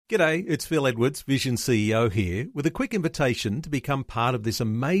G'day, it's Phil Edwards, Vision CEO here, with a quick invitation to become part of this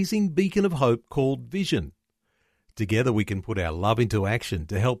amazing beacon of hope called Vision. Together we can put our love into action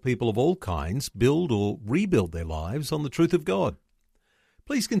to help people of all kinds build or rebuild their lives on the truth of God.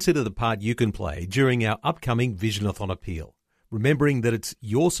 Please consider the part you can play during our upcoming Visionathon appeal, remembering that it's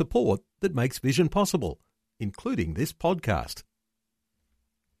your support that makes Vision possible, including this podcast.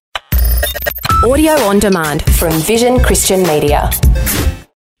 Audio on demand from Vision Christian Media.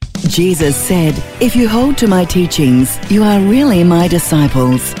 Jesus said, "If you hold to my teachings, you are really my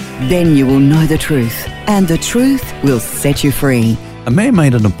disciples. Then you will know the truth, and the truth will set you free." A man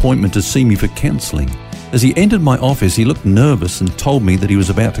made an appointment to see me for counselling. As he entered my office, he looked nervous and told me that he was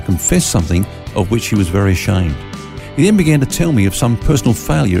about to confess something of which he was very ashamed. He then began to tell me of some personal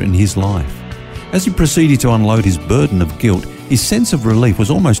failure in his life. As he proceeded to unload his burden of guilt, his sense of relief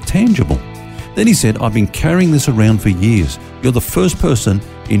was almost tangible. Then he said, "I've been carrying this around for years. You're the first person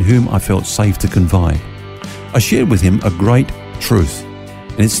in whom I felt safe to confide." I shared with him a great truth,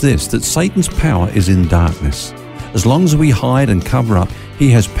 and it's this, that Satan's power is in darkness. As long as we hide and cover up, he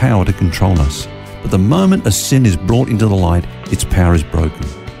has power to control us. But the moment a sin is brought into the light, its power is broken.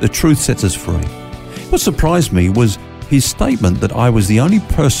 The truth sets us free. What surprised me was his statement that I was the only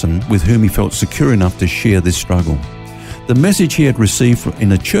person with whom he felt secure enough to share this struggle. The message he had received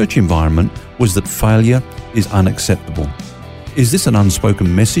in a church environment was that failure is unacceptable. Is this an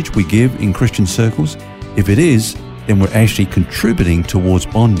unspoken message we give in Christian circles? If it is, then we're actually contributing towards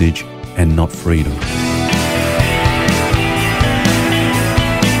bondage and not freedom.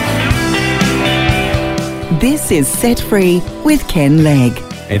 This is Set Free with Ken Legg.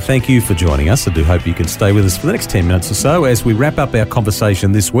 And thank you for joining us. I do hope you can stay with us for the next 10 minutes or so as we wrap up our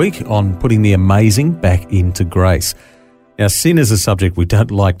conversation this week on putting the amazing back into grace. Now, sin is a subject we don't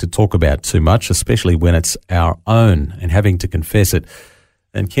like to talk about too much, especially when it's our own and having to confess it.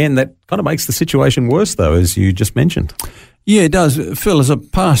 And Ken, that kind of makes the situation worse, though, as you just mentioned. Yeah, it does. Phil, as a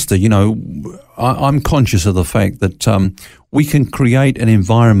pastor, I'm conscious of the fact that we can create an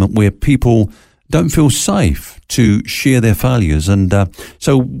environment where people don't feel safe to share their failures. And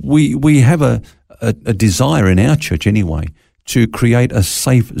so we have a desire in our church anyway to create a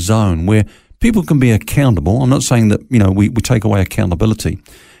safe zone where people can be accountable. I'm not saying that, we take away accountability,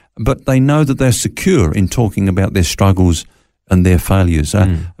 but they know that they're secure in talking about their struggles and their failures.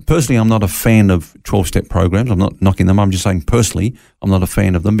 Personally, I'm not a fan of 12-step programs. I'm not knocking them. I'm just saying personally, I'm not a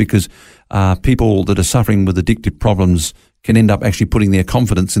fan of them because people that are suffering with addictive problems can end up actually putting their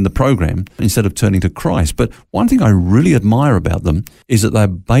confidence in the program instead of turning to Christ. But one thing I really admire about them is that they're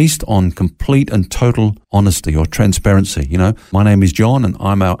based on complete and total honesty or transparency. My name is John and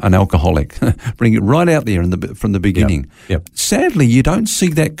I'm an alcoholic. Bring it right out there from the beginning. Yep. Sadly, you don't see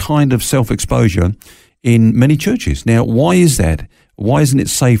that kind of self-exposure in many churches. Now, why is that? Why isn't it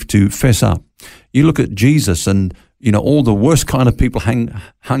safe to fess up? You look at Jesus and all the worst kind of people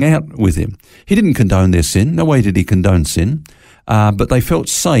hung out with him. He didn't condone their sin. No way did he condone sin. But they felt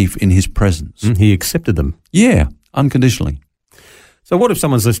safe in his presence. He accepted them. Yeah, unconditionally. So what if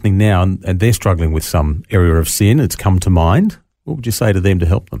someone's listening now and they're struggling with some area of sin? It's come to mind. What would you say to them to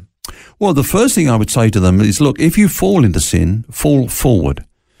help them? Well, the first thing I would say to them is, look, if you fall into sin, fall forward.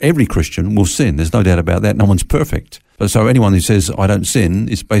 Every Christian will sin. There's no doubt about that. No one's perfect. So anyone who says, I don't sin,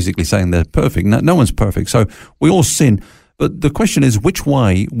 is basically saying they're perfect. No one's perfect. So we all sin. But the question is, which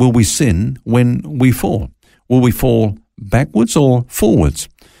way will we sin when we fall? Will we fall backwards or forwards?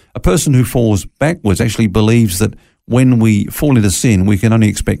 A person who falls backwards actually believes that when we fall into sin, we can only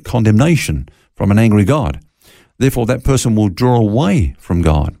expect condemnation from an angry God. Therefore, that person will draw away from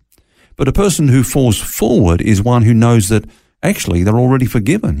God. But a person who falls forward is one who knows that actually they're already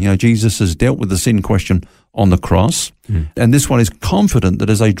forgiven. Jesus has dealt with the sin question on the cross. And this one is confident that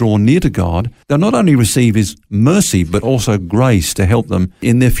as they draw near to God, they'll not only receive his mercy, but also grace to help them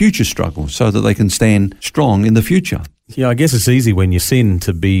in their future struggles so that they can stand strong in the future. Yeah, I guess it's easy when you sin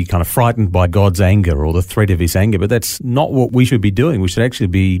to be kind of frightened by God's anger or the threat of his anger, but that's not what we should be doing. We should actually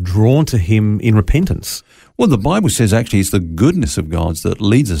be drawn to him in repentance. Well, the Bible says actually it's the goodness of God that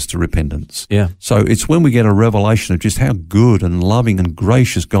leads us to repentance. Yeah. So it's when we get a revelation of just how good and loving and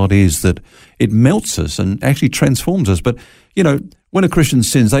gracious God is that it melts us and actually transforms us. But, when a Christian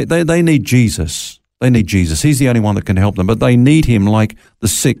sins, they need Jesus. They need Jesus. He's the only one that can help them, but they need him like the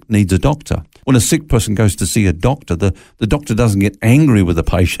sick needs a doctor. When a sick person goes to see a doctor, the doctor doesn't get angry with the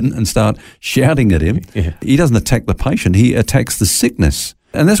patient and start shouting at him. Yeah. He doesn't attack the patient. He attacks the sickness.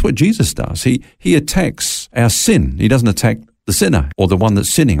 And that's what Jesus does. He attacks our sin. He doesn't attack the sinner, or the one that's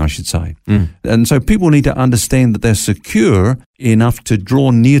sinning, I should say. And so people need to understand that they're secure enough to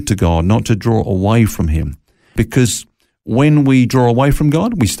draw near to God, not to draw away from him. Because when we draw away from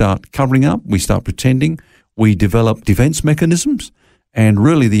God, we start covering up, we start pretending, we develop defense mechanisms, and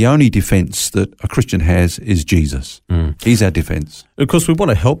really the only defense that a Christian has is Jesus. He's our defense. Of course, we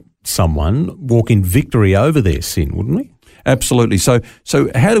want to help someone walk in victory over their sin, wouldn't we? Absolutely. So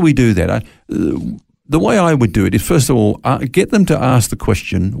how do we do that? The way I would do it is, first of all, get them to ask the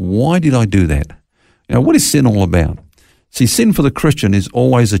question, why did I do that? What is sin all about? See, sin for the Christian is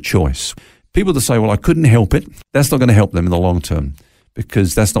always a choice. People that say, well, I couldn't help it, that's not going to help them in the long term,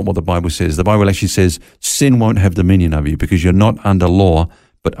 because that's not what the Bible says. The Bible actually says sin won't have dominion over you because you're not under law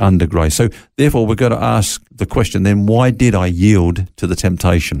but under grace. So therefore, we've got to ask the question then, why did I yield to the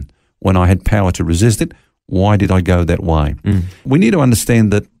temptation when I had power to resist it? Why did I go that way? We need to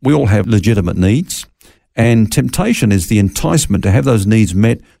understand that we all have legitimate needs, and temptation is the enticement to have those needs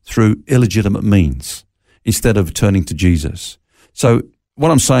met through illegitimate means instead of turning to Jesus. So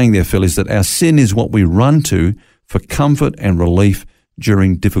what I'm saying there, Phil, is that our sin is what we run to for comfort and relief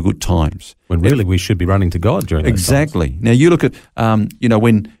during difficult times. When really we should be running to God during those Exactly. times. Now you look at,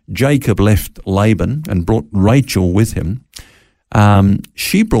 when Jacob left Laban and brought Rachel with him,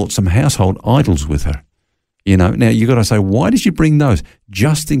 she brought some household idols with her. Now you've got to say, why did you bring those?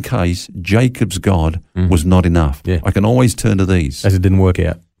 Just in case Jacob's God was not enough. Yeah. I can always turn to these. As it didn't work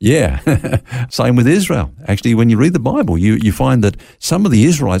out. Yeah. Same with Israel. Actually, when you read the Bible, you find that some of the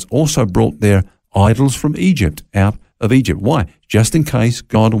Israelites also brought their idols from Egypt, out of Egypt. Why? Just in case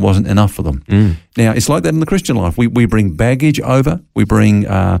God wasn't enough for them. Now, it's like that in the Christian life. We bring baggage over. We bring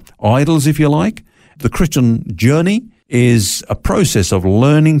idols, if you like. The Christian journey is a process of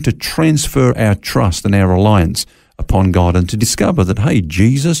learning to transfer our trust and our reliance upon God and to discover that, hey,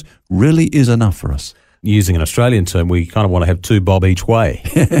 Jesus really is enough for us. Using an Australian term, we kind of want to have two bob each way.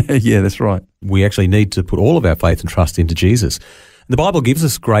 Yeah, that's right. We actually need to put all of our faith and trust into Jesus. The Bible gives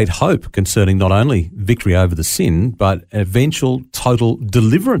us great hope concerning not only victory over the sin, but eventual total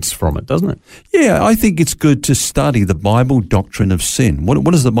deliverance from it, doesn't it? Yeah, I think it's good to study the Bible doctrine of sin. What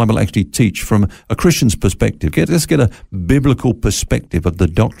does the Bible actually teach from a Christian's perspective? Let's get a biblical perspective of the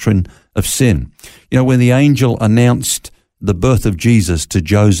doctrine of sin. When the angel announced the birth of Jesus to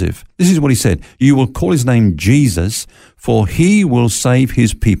Joseph, this is what he said: "You will call his name Jesus, for he will save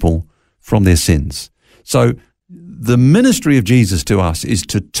his people from their sins." So the ministry of Jesus to us is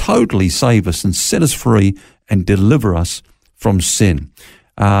to totally save us and set us free and deliver us from sin.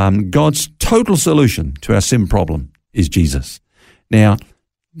 God's total solution to our sin problem is Jesus. Now,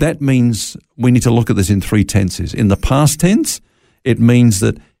 that means we need to look at this in three tenses. In the past tense, it means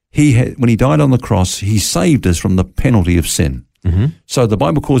that when he died on the cross, he saved us from the penalty of sin. So the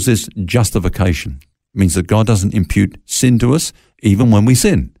Bible calls this justification. It means that God doesn't impute sin to us even when we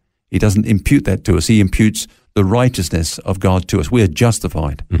sin. He doesn't impute that to us. He imputes the righteousness of God to us. We are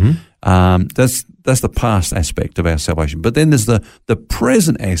justified. That's the past aspect of our salvation. But then there's the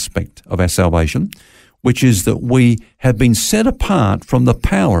present aspect of our salvation, which is that we have been set apart from the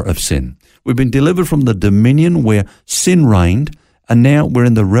power of sin. We've been delivered from the dominion where sin reigned, and now we're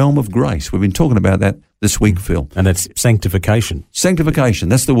in the realm of grace. We've been talking about that this week, Phil. And that's sanctification. Sanctification,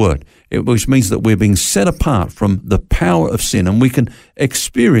 that's the word, which means that we're being set apart from the power of sin, and we can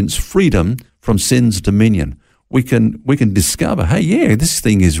experience freedom from sin's dominion. We can discover, hey, yeah, this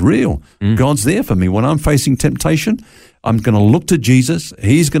thing is real. God's there for me. When I'm facing temptation, I'm going to look to Jesus.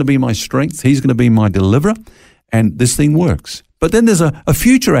 He's going to be my strength. He's going to be my deliverer, and this thing works. But then there's a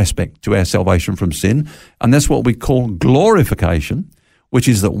future aspect to our salvation from sin, and that's what we call glorification, which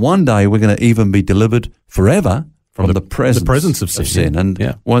is that one day we're going to even be delivered forever from the presence of sin.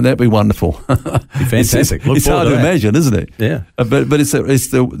 And won't that be wonderful? Fantastic. It's hard to imagine, isn't it? Yeah. But it's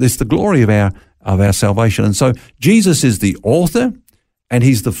the glory of our salvation. And so Jesus is the author and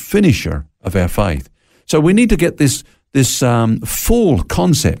he's the finisher of our faith. So we need to get this full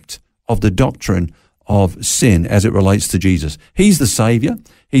concept of the doctrine of sin as it relates to Jesus. He's the Savior.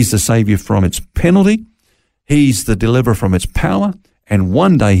 He's the Savior from its penalty. He's the deliverer from its power. And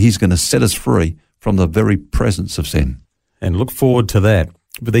one day he's going to set us free from the very presence of sin. And look forward to that.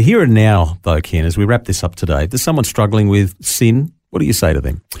 But the here and now, though, Ken, as we wrap this up today, there's someone struggling with sin. What do you say to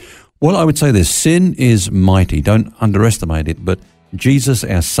them? Well, I would say this: sin is mighty. Don't underestimate it. But Jesus,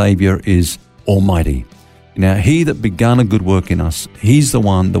 our Savior, is almighty. Now, he that began a good work in us, he's the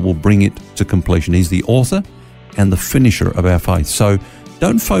one that will bring it to completion. He's the author and the finisher of our faith. So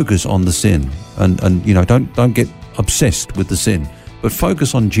don't focus on the sin and don't get obsessed with the sin, but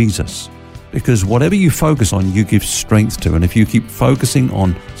focus on Jesus. Because whatever you focus on, you give strength to. And if you keep focusing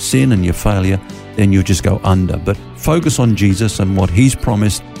on sin and your failure, then you'll just go under. But focus on Jesus and what he's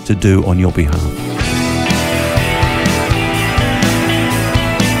promised to do on your behalf.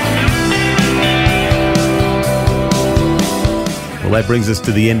 Well, that brings us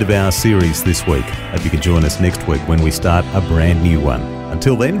to the end of our series this week. Hope you can join us next week when we start a brand new one.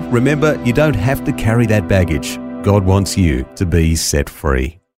 Until then, remember, you don't have to carry that baggage. God wants you to be set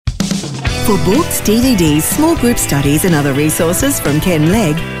free. For books, DVDs, small group studies and other resources from Ken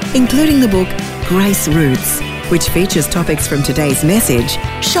Legg, including the book Grace Roots, which features topics from today's message,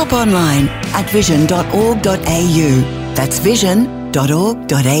 shop online at vision.org.au. That's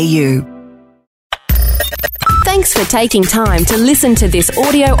vision.org.au. Thanks for taking time to listen to this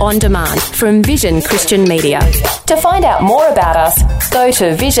audio on demand from Vision Christian Media. To find out more about us, go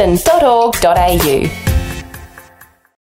to vision.org.au.